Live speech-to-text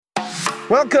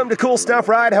Welcome to Cool Stuff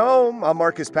Ride Home. I'm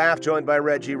Marcus Paff, joined by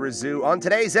Reggie Rizou. On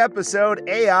today's episode,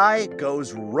 AI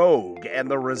goes rogue, and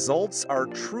the results are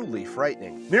truly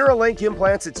frightening. Neuralink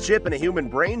implants its chip in a human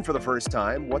brain for the first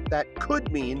time, what that could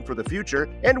mean for the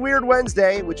future, and Weird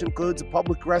Wednesday, which includes a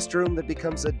public restroom that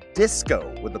becomes a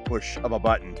disco with the push of a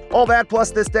button. All that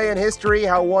plus this day in history,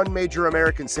 how one major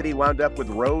American city wound up with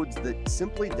roads that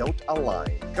simply don't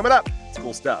align. Coming up, it's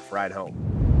Cool Stuff Ride Home.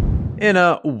 In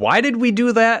a Why Did We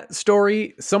Do That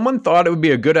story, someone thought it would be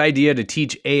a good idea to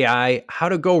teach AI how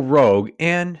to go rogue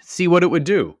and see what it would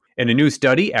do. In a new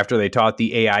study, after they taught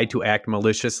the AI to act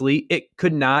maliciously, it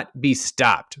could not be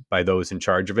stopped by those in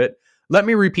charge of it. Let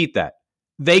me repeat that.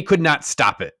 They could not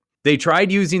stop it. They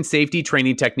tried using safety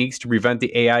training techniques to prevent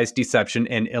the AI's deception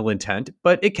and ill intent,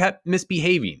 but it kept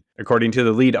misbehaving. According to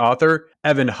the lead author,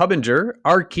 Evan Hubinger,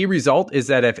 our key result is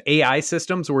that if AI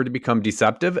systems were to become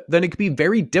deceptive, then it could be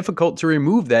very difficult to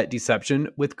remove that deception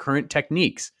with current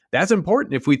techniques. That's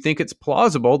important if we think it's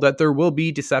plausible that there will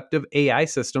be deceptive AI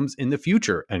systems in the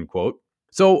future, end quote.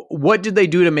 So what did they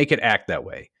do to make it act that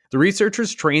way? The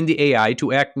researchers trained the AI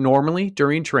to act normally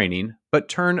during training, but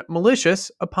turn malicious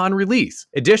upon release.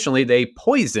 Additionally, they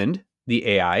poisoned the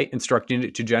AI, instructing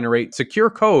it to generate secure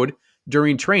code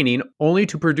during training, only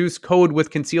to produce code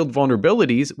with concealed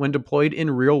vulnerabilities when deployed in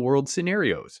real-world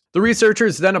scenarios. The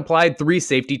researchers then applied 3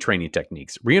 safety training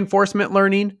techniques: reinforcement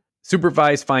learning,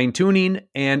 supervised fine-tuning,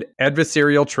 and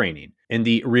adversarial training. In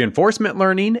the reinforcement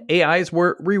learning, AIs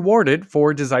were rewarded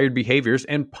for desired behaviors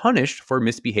and punished for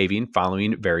misbehaving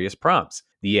following various prompts.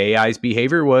 The AI's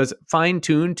behavior was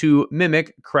fine-tuned to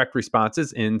mimic correct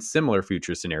responses in similar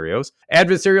future scenarios.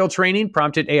 Adversarial training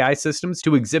prompted AI systems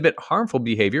to exhibit harmful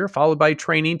behavior, followed by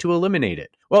training to eliminate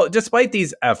it. Well, despite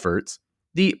these efforts,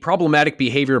 the problematic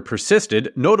behavior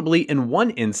persisted. Notably, in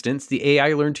one instance, the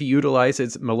AI learned to utilize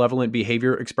its malevolent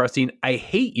behavior, expressing "I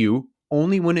hate you"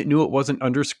 only when it knew it wasn't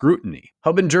under scrutiny.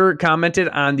 Hubinger commented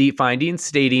on the findings,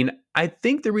 stating, "I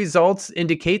think the results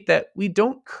indicate that we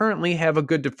don't currently have a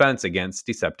good defense against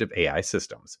deceptive AI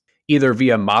systems, either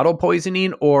via model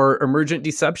poisoning or emergent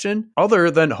deception, other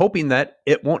than hoping that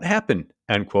it won't happen,"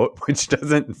 end quote, which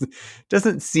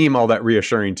doesn't seem all that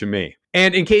reassuring to me.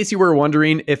 And in case you were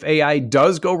wondering, if AI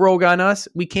does go rogue on us,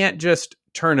 we can't just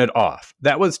turn it off.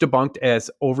 That was debunked as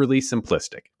overly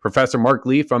simplistic. Professor Mark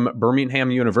Lee from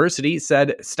Birmingham University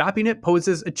said stopping it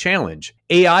poses a challenge.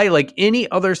 AI, like any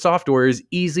other software, is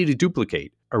easy to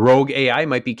duplicate. A rogue AI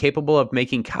might be capable of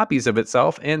making copies of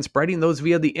itself and spreading those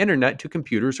via the internet to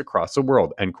computers across the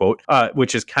world, end quote,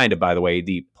 which is kind of, by the way,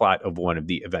 the plot of one of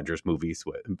the Avengers movies.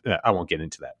 I won't get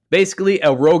into that. Basically,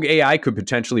 a rogue AI could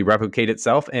potentially replicate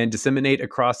itself and disseminate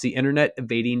across the internet,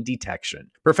 evading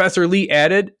detection. Professor Lee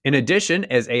added, in addition,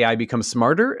 as AI becomes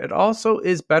smarter, it also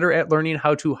is better at learning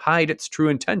how to hide its true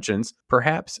intentions,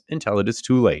 perhaps until it is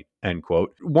too late, end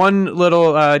quote. One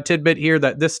little tidbit here,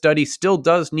 that this study still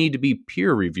does need to be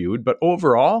peer reviewed, but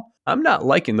overall, I'm not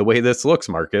liking the way this looks,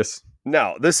 Marcus.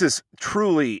 No, this is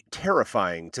truly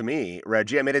terrifying to me,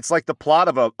 Reggie. I mean, it's like the plot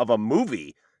of a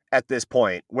movie at this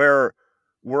point, where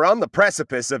we're on the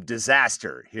precipice of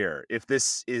disaster here, if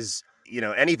this is,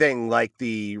 anything like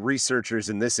the researchers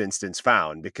in this instance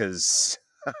found, because,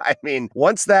 I mean,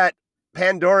 once that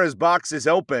Pandora's box is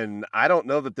open, I don't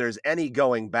know that there's any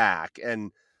going back.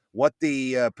 And what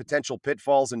the potential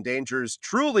pitfalls and dangers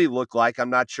truly look like, I'm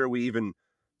not sure we even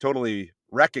totally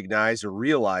recognize or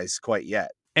realize quite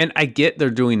yet. And I get they're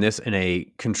doing this in a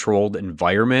controlled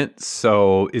environment,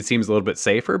 so it seems a little bit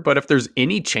safer. But if there's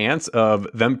any chance of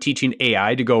them teaching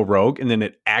AI to go rogue and then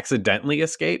it accidentally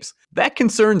escapes, that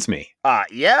concerns me.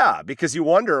 Yeah, because you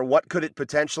wonder, what could it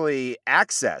potentially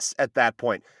access at that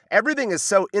point? Everything is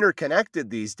so interconnected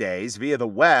these days via the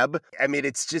web. I mean,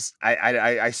 it's just,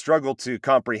 I struggle to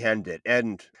comprehend it.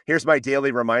 And here's my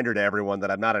daily reminder to everyone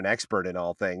that I'm not an expert in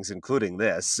all things, including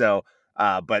this. So,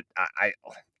 but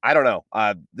I don't know.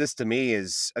 This to me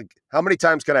is, how many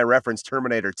times can I reference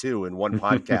Terminator 2 in one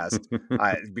podcast?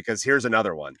 Because here's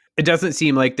another one. It doesn't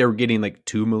seem like they're getting like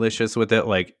too malicious with it,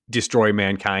 like destroy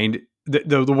mankind.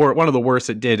 One of the worst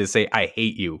it did is say, "I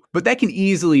hate you," but that can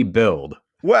easily build.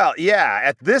 Well, yeah,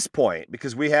 at this point,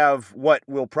 because we have what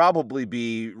will probably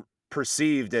be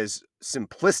perceived as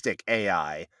simplistic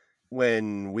AI.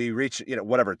 When we reach,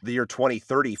 whatever, the year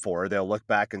 2034, they'll look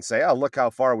back and say, "Oh, look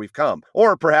how far we've come."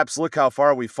 Or perhaps, "Look how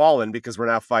far we've fallen because we're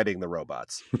now fighting the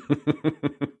robots."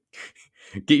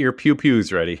 Get your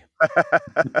pew-pews ready.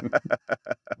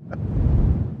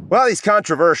 Well, he's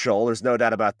controversial, there's no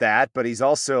doubt about that, but he's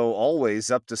also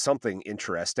always up to something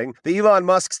interesting. The Elon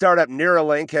Musk startup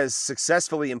Neuralink has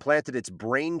successfully implanted its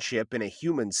brain chip in a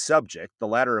human subject, the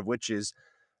latter of which is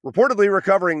reportedly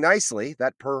recovering nicely,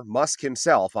 that per Musk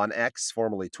himself on X,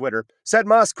 formerly Twitter. Said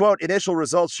Musk, quote, initial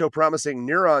results show promising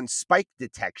neuron spike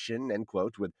detection, end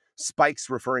quote, with spikes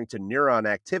referring to neuron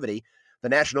activity. The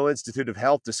National Institute of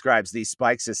Health describes these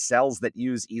spikes as cells that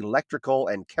use electrical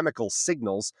and chemical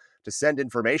signals to send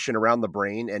information around the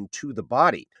brain and to the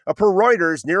body. Per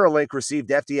Reuters, Neuralink received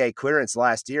FDA clearance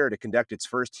last year to conduct its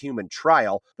first human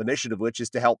trial, the mission of which is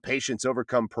to help patients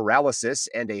overcome paralysis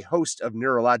and a host of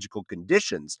neurological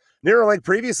conditions. Neuralink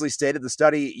previously stated the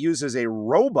study uses a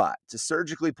robot to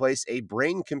surgically place a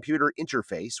brain-computer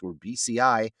interface, or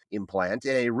BCI, implant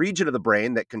in a region of the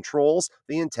brain that controls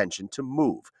the intention to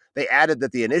move. They added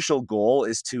that the initial goal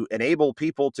is to enable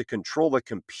people to control the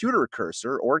computer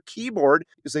cursor or keyboard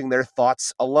using their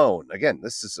thoughts alone. Again,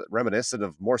 this is reminiscent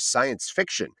of more science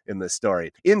fiction in this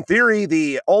story. In theory,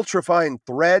 the ultrafine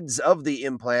threads of the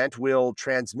implant will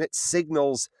transmit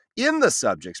signals in the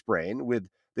subject's brain, with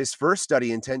this first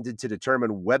study intended to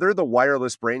determine whether the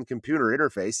wireless brain-computer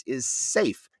interface is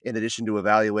safe, in addition to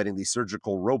evaluating the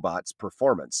surgical robot's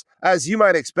performance. As you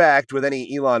might expect with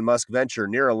any Elon Musk venture,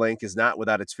 Neuralink is not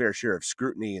without its fair share of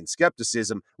scrutiny and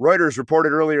skepticism. Reuters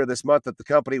reported earlier this month that the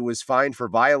company was fined for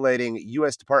violating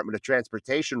U.S. Department of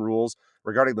Transportation rules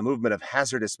regarding the movement of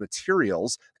hazardous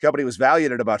materials. The company was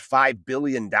valued at about $5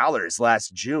 billion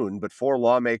last June, but four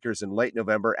lawmakers in late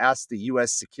November asked the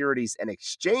U.S. Securities and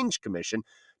Exchange Commission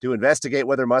to investigate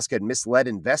whether Musk had misled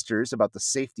investors about the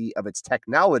safety of its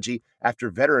technology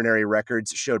after veterinary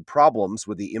records showed problems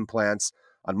with the implants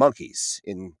on monkeys,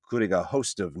 including a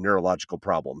host of neurological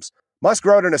problems. Musk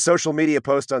wrote in a social media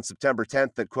post on September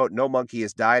 10th that, quote, no monkey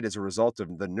has died as a result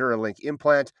of the Neuralink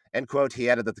implant, end quote. He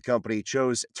added that the company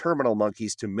chose terminal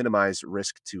monkeys to minimize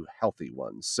risk to healthy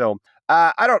ones. So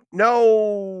I don't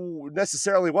know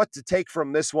necessarily what to take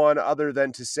from this one other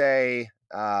than to say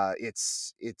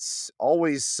it's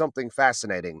always something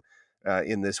fascinating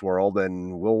in this world,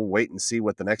 and we'll wait and see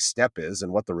what the next step is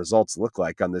and what the results look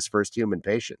like on this first human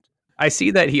patient. I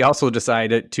see that he also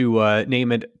decided to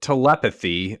name it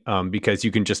telepathy because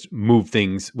you can just move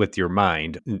things with your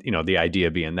mind, the idea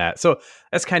being that. So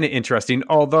that's kind of interesting.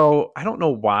 Although I don't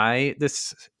know why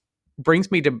this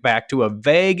brings me back to a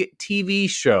vague TV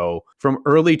show from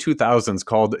early 2000s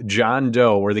called John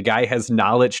Doe, where the guy has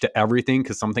knowledge to everything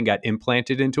because something got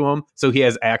implanted into him. So he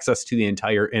has access to the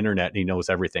entire internet and he knows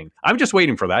everything. I'm just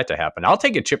waiting for that to happen. I'll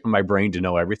take a chip in my brain to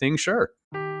know everything, sure.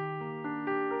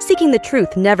 Seeking the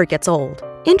truth never gets old.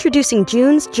 Introducing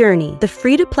June's Journey, the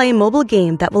free-to-play mobile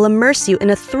game that will immerse you in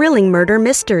a thrilling murder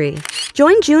mystery.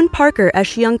 Join June Parker as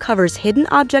she uncovers hidden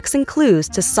objects and clues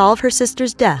to solve her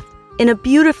sister's death in a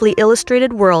beautifully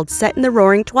illustrated world set in the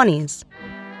Roaring '20s.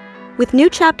 With new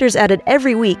chapters added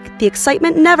every week, the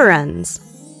excitement never ends.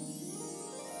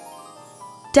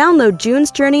 Download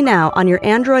June's Journey now on your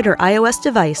Android or iOS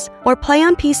device, or play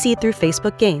on PC through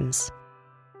Facebook Games.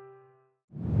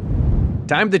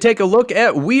 Time to take a look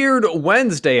at Weird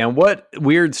Wednesday and what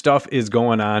weird stuff is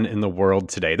going on in the world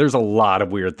today. There's a lot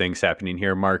of weird things happening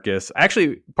here, Marcus.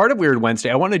 Actually, part of Weird Wednesday,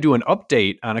 I want to do an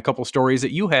update on a couple stories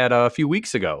that you had a few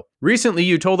weeks ago. Recently,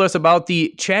 you told us about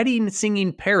the chatting,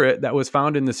 singing parrot that was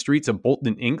found in the streets of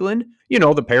Bolton, England. You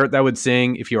know, the parrot that would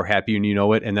sing if you're happy and you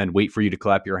know it, and then wait for you to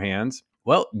clap your hands.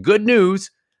 Well, good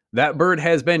news. That bird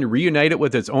has been reunited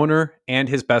with its owner and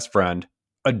his best friend,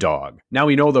 a dog. Now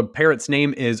we know the parrot's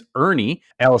name is Ernie.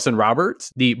 Allison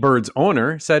Roberts, the bird's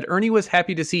owner, said Ernie was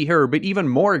happy to see her, but even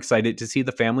more excited to see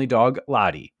the family dog,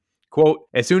 Lottie. Quote,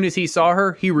 as soon as he saw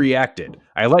her, he reacted.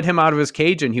 I let him out of his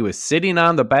cage and he was sitting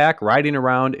on the back, riding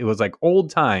around. It was like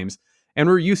old times, and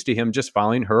we're used to him just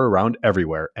following her around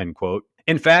everywhere, end quote.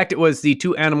 In fact, it was the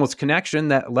two animals' connection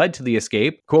that led to the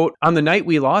escape. Quote, on the night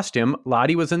we lost him,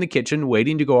 Lottie was in the kitchen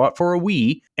waiting to go out for a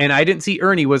wee, and I didn't see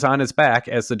Ernie was on his back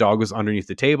as the dog was underneath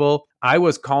the table. I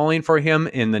was calling for him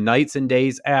in the nights and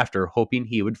days after, hoping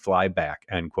he would fly back,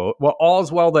 end quote. Well,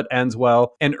 all's well that ends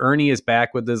well, and Ernie is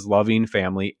back with his loving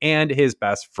family and his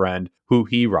best friend, who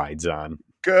he rides on.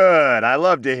 Good. I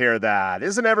love to hear that.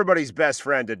 Isn't everybody's best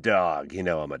friend a dog? You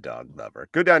know I'm a dog lover.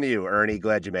 Good on you, Ernie.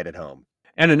 Glad you made it home.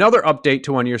 And another update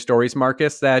to one of your stories,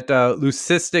 Marcus, that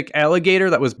leucistic alligator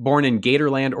that was born in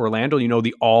Gatorland, Orlando, you know,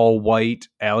 the all-white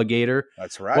alligator.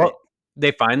 That's right. Well,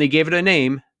 they finally gave it a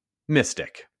name,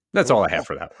 Mystic. That's all I have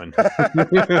for that one.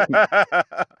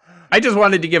 I just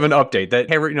wanted to give an update that,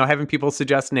 having people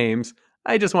suggest names,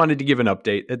 I just wanted to give an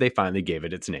update that they finally gave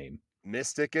it its name.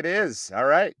 Mystic it is. All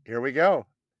right, here we go.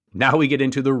 Now we get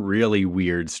into the really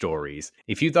weird stories.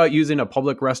 If you thought using a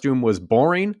public restroom was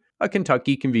boring, a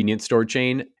Kentucky convenience store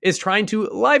chain, is trying to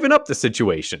liven up the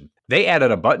situation. They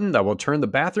added a button that will turn the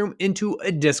bathroom into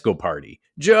a disco party.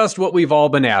 Just what we've all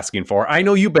been asking for. I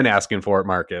know you've been asking for it,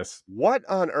 Marcus. What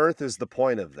on earth is the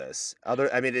point of this?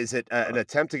 Is it an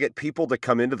attempt to get people to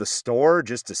come into the store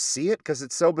just to see it because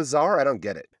it's so bizarre? I don't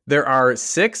get it. There are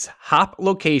 6 hop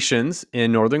locations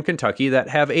in northern Kentucky that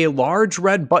have a large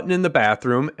red button in the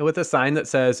bathroom with a sign that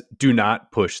says, "Do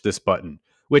not push this button,"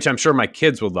 which I'm sure my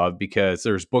kids would love because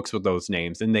there's books with those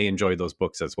names and they enjoy those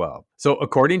books as well. So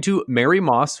according to Mary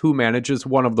Moss, who manages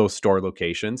one of those store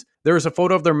locations, there is a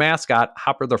photo of their mascot,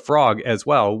 Hopper the Frog, as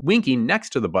well, winking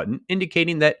next to the button,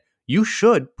 indicating that you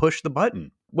should push the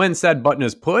button. When said button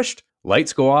is pushed,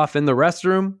 lights go off in the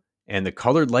restroom, and the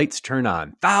colored lights turn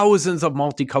on. Thousands of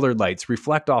multicolored lights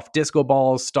reflect off disco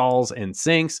balls, stalls, and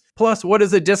sinks. Plus, what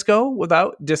is a disco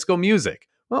without disco music?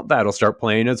 Well, that'll start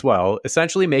playing as well,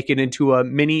 essentially making it into a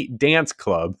mini dance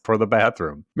club for the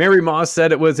bathroom. Mary Moss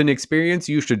said it was an experience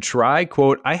you should try.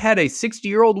 Quote, "I had a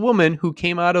 60-year-old woman who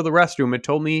came out of the restroom and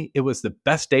told me it was the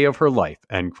best day of her life,"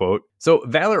 end quote. So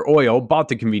Valor Oil bought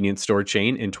the convenience store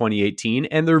chain in 2018,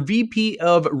 and their VP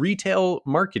of retail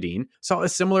marketing saw a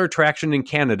similar attraction in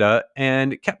Canada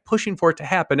and kept pushing for it to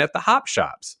happen at the hop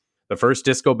shops. The first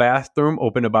disco bathroom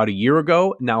opened about a year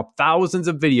ago. Now thousands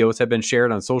of videos have been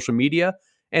shared on social media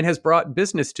and has brought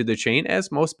business to the chain, as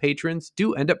most patrons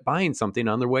do end up buying something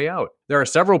on their way out. There are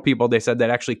several people, they said, that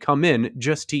actually come in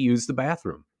just to use the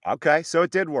bathroom. Okay, so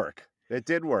it did work. It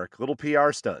did work. Little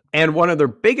PR stunt. And one of their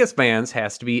biggest fans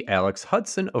has to be Alex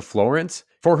Hudson of Florence.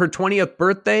 For her 20th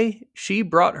birthday, she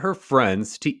brought her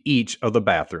friends to each of the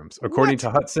bathrooms. According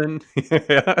to Hudson,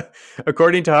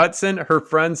 her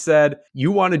friend said,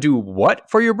 "You want to do what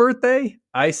for your birthday?"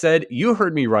 I said, "You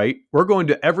heard me right. We're going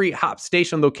to every hop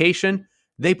station location."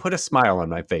 They put a smile on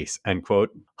my face, end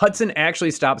quote. Hudson actually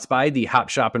stops by the hop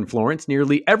shop in Florence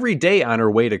nearly every day on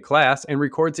her way to class and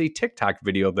records a TikTok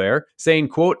video there saying,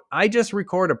 quote, "I just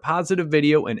record a positive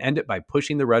video and end it by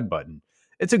pushing the red button.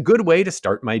 It's a good way to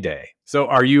start my day." So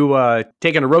are you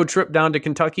taking a road trip down to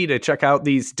Kentucky to check out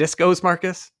these discos,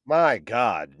 Marcus? My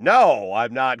God, no,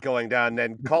 I'm not going down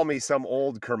and call me some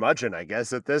old curmudgeon, I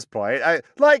guess, at this point.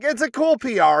 It's a cool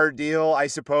PR deal, I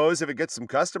suppose, if it gets some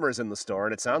customers in the store,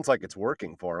 and it sounds like it's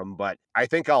working for them, but I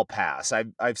think I'll pass.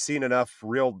 I've seen enough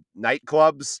real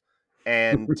nightclubs,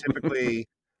 and typically,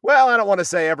 well, I don't want to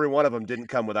say every one of them didn't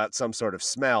come without some sort of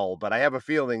smell, but I have a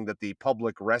feeling that the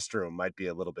public restroom might be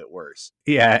a little bit worse.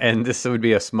 Yeah, and this would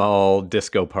be a small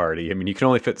disco party. I mean, you can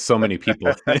only fit so many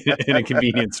people in a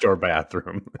convenience store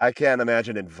bathroom. I can't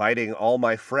imagine inviting all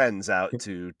my friends out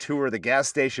to tour the gas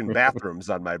station bathrooms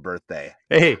on my birthday.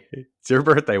 Hey, it's your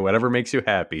birthday, whatever makes you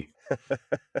happy.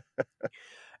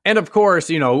 And of course,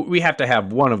 we have to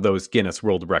have one of those Guinness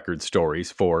World Record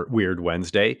stories for Weird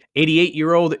Wednesday.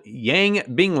 88-year-old Yang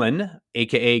Binglin,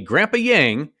 aka Grandpa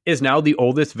Yang, is now the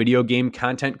oldest video game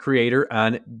content creator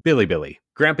on Bilibili.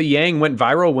 Grandpa Yang went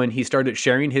viral when he started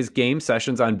sharing his game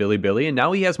sessions on Bilibili, and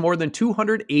now he has more than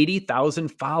 280,000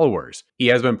 followers. He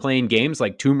has been playing games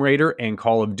like Tomb Raider and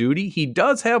Call of Duty. He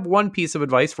does have one piece of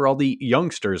advice for all the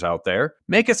youngsters out there.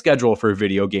 Make a schedule for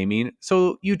video gaming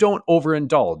so you don't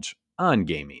overindulge on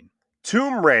gaming.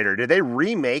 Tomb Raider, did they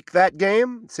remake that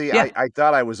game? See, Yeah. I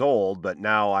thought I was old, but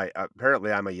now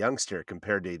apparently I'm a youngster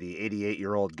compared to the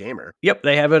 88-year-old gamer. Yep,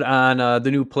 they have it on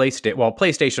the new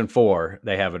PlayStation 4.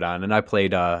 They have it on, and I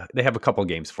played. They have a couple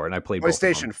games for it, and I played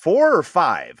PlayStation 4 or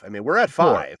 5? I mean, we're at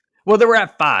 5. Well, they were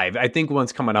at 5. I think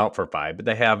one's coming out for 5, but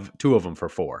they have 2 of them for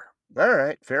 4. All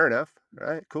right, fair enough. All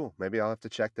right, cool. Maybe I'll have to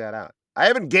check that out. I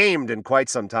haven't gamed in quite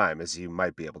some time, as you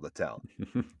might be able to tell.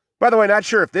 By the way, not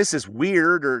sure if this is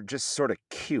weird or just sort of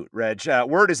cute, Reg.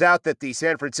 Word is out that the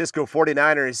San Francisco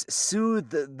 49ers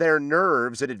soothed their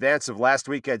nerves in advance of last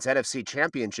weekend's NFC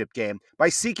Championship game by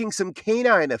seeking some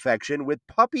canine affection with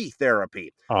puppy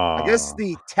therapy. Aww. I guess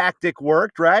the tactic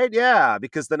worked, right? Yeah,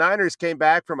 because the Niners came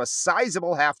back from a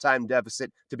sizable halftime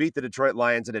deficit to beat the Detroit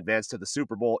Lions and advance to the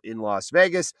Super Bowl in Las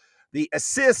Vegas. The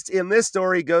assist in this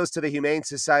story goes to the Humane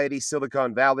Society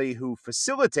Silicon Valley, who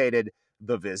facilitated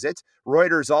the visit.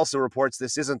 Reuters also reports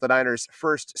this isn't the Niners'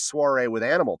 first soiree with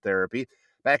animal therapy.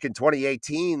 Back in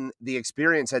 2018, the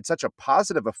experience had such a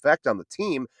positive effect on the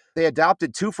team, they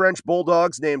adopted 2 French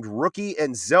bulldogs named Rookie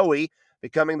and Zoe,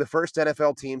 becoming the first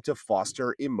NFL team to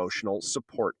foster emotional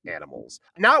support animals.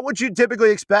 Not what you'd typically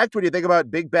expect when you think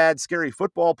about big, bad, scary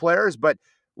football players, but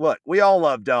look, we all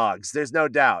love dogs. There's no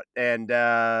doubt. And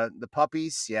the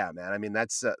puppies, yeah, man. I mean,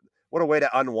 that's what a way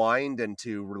to unwind and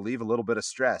to relieve a little bit of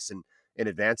stress in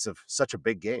advance of such a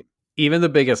big game. Even the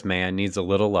biggest man needs a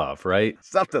little love, right?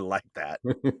 Something like that.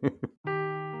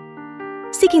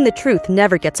 Seeking the truth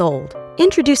never gets old.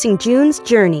 Introducing June's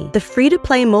Journey, the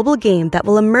free-to-play mobile game that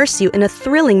will immerse you in a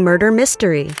thrilling murder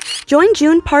mystery. Join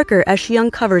June Parker as she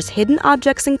uncovers hidden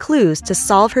objects and clues to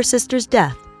solve her sister's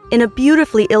death in a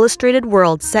beautifully illustrated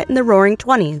world set in the Roaring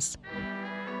 '20s.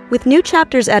 With new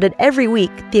chapters added every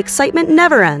week, the excitement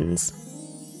never ends.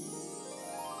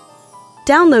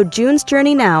 Download June's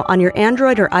Journey now on your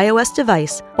Android or iOS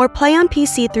device, or play on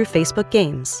PC through Facebook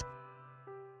Games.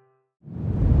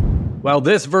 While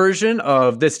this version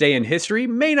of This Day in History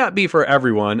may not be for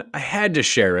everyone, I had to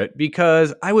share it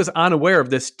because I was unaware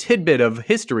of this tidbit of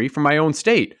history from my own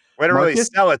state. Way to really Marcus,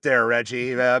 sell it there,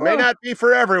 Reggie. May well, not be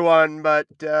for everyone, but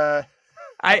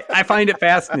I find it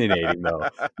fascinating, though.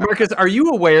 Marcus, are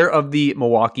you aware of the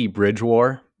Milwaukee Bridge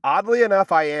War? oddly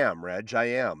enough, I am, Reg. I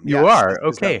am. You Yes, are? this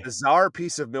is a Okay. bizarre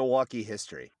piece of Milwaukee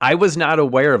history. I was not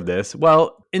aware of this.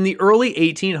 Well, in the early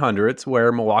 1800s,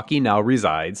 where Milwaukee now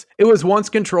resides, it was once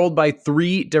controlled by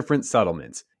 3 different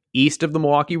settlements. East of the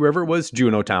Milwaukee River was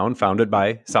Juneautown, founded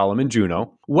by Solomon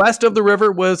Juneau. West of the river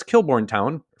was Kilbourne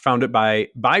Town, founded by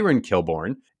Byron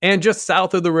Kilbourne. And just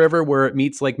south of the river, where it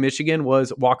meets Lake Michigan,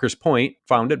 was Walker's Point,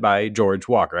 founded by George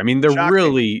Walker. I mean, they're Shocking.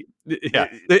 really, Yeah.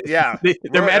 they're Really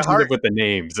imaginative with the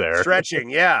names there. Stretching,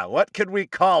 yeah. What could we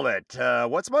call it?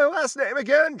 What's my last name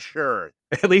again? Sure.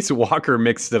 At least Walker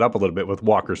mixed it up a little bit with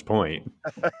Walker's Point.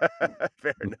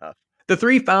 Fair enough. The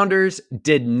 3 founders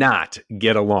did not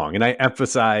get along, and I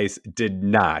emphasize did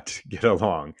not get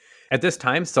along. At this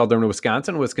time, southern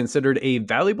Wisconsin was considered a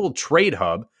valuable trade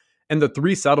hub, and the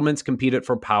 3 settlements competed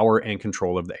for power and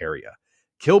control of the area.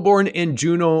 Kilbourne and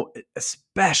Juneau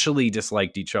especially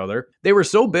disliked each other. They were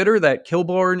so bitter that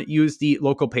Kilbourne used the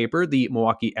local paper, the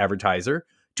Milwaukee Advertiser,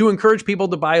 to encourage people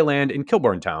to buy land in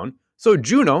Kilbourne Town. So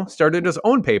Juneau started his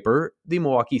own paper, the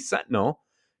Milwaukee Sentinel,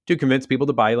 to convince people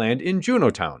to buy land in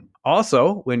Juneautown.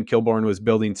 Also, when Kilbourne was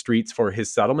building streets for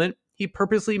his settlement, he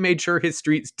purposely made sure his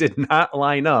streets did not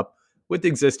line up with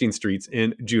existing streets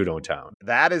in Juneautown.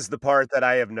 That is the part that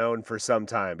I have known for some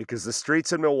time, because the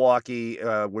streets in Milwaukee,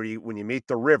 when you meet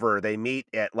the river, they meet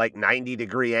at like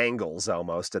 90-degree angles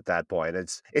almost at that point.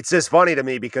 It's just funny to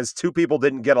me because 2 people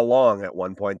didn't get along at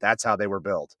one point. That's how they were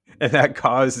built. And that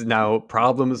caused now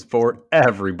problems for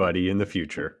everybody in the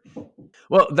future.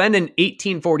 Well, then in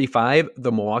 1845,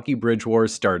 the Milwaukee Bridge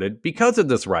Wars started because of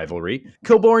this rivalry.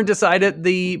 Kilbourne decided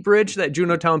the bridge that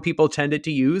Juneautown people tended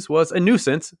to use was a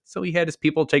nuisance, so he had his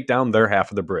people take down their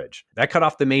half of the bridge. That cut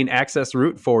off the main access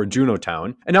route for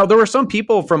Juneautown. And now there were some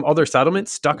people from other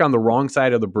settlements stuck on the wrong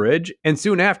side of the bridge, and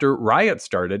soon after, riots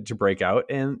started to break out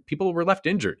and people were left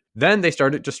injured. Then they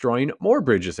started destroying more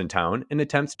bridges in town in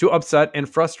attempts to upset and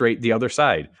frustrate the other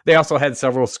side. They also had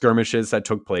several skirmishes that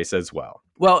took place as well.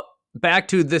 Well, back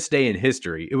to this day in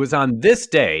history. It was on this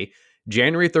day,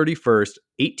 January 31st,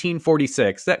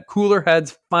 1846, that cooler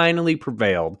heads finally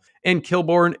prevailed, and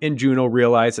Kilbourne and Juneau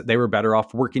realized that they were better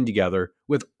off working together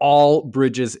with all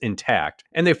bridges intact.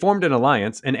 And they formed an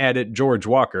alliance and added George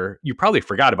Walker. You probably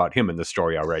forgot about him in the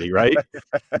story already, right?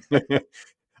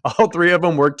 All 3 of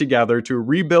them worked together to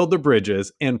rebuild the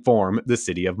bridges and form the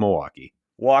city of Milwaukee.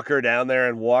 Walker down there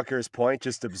in Walker's Point,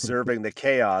 just observing the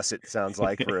chaos, it sounds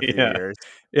like, for a few years.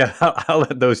 Yeah, I'll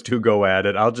let those 2 go at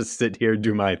it. I'll just sit here and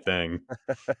do my thing.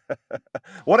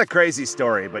 What a crazy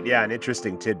story, but yeah, an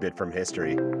interesting tidbit from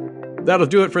history. That'll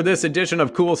do it for this edition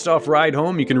of Cool Stuff Ride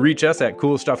Home. You can reach us at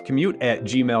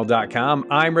coolstuffcommute@gmail.com.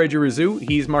 I'm Reggie Rizou.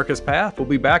 He's Marcus Path. We'll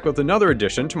be back with another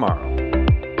edition tomorrow.